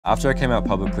After I came out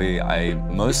publicly, I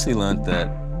mostly learned that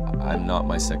I'm not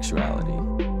my sexuality.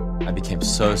 I became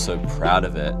so proud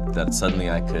of it that suddenly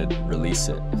I could release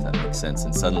it, if that makes sense.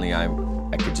 And suddenly I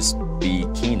could just be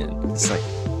Keiynan. It's like,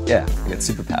 yeah, I got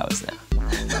superpowers now.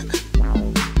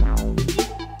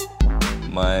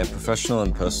 My professional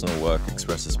and personal work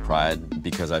expresses pride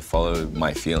because I follow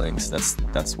my feelings.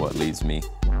 That's what leads me.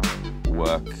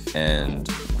 Work and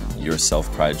your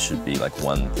self-pride should be like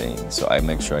one thing. So I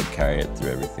make sure I carry it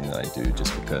through everything that I do,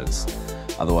 just because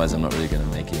otherwise I'm not really going to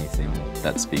make anything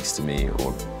that speaks to me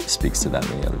or speaks to that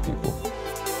many other people.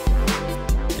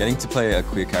 Getting to play a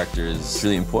queer character is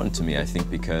really important to me, I think,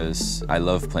 because I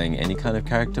love playing any kind of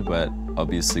character, but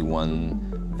obviously one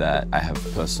that I have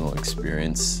personal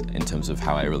experience in terms of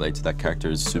how I relate to that character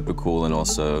is super cool. And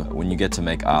also when you get to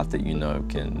make art that you know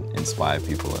can inspire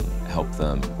people and help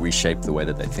them reshape the way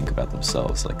that they think about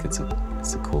themselves, like it's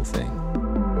a cool thing.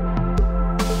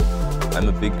 I'm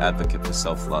a big advocate for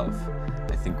self-love.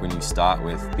 I think when you start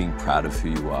with being proud of who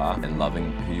you are and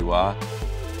loving who you are,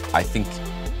 I think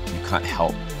you can't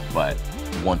help but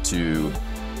want to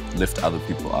lift other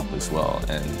people up as well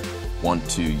and want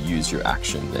to use your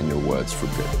actions and your words for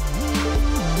good.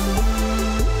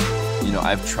 You know,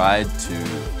 I've tried to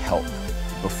help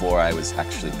before I was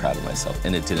actually proud of myself,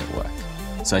 and it didn't work.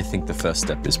 So I think the first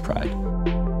step is pride.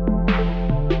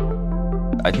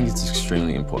 I think it's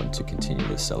extremely important to continue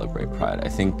to celebrate pride. I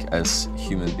think as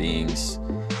human beings,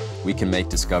 we can make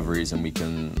discoveries and we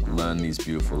can learn these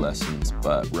beautiful lessons,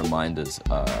 but reminders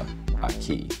are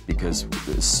key, because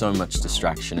there's so much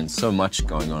distraction and so much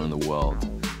going on in the world.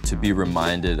 To be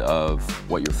reminded of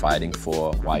what you're fighting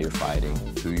for, why you're fighting,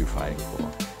 who you're fighting for,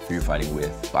 who you're fighting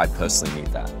with. I personally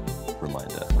need that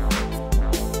reminder.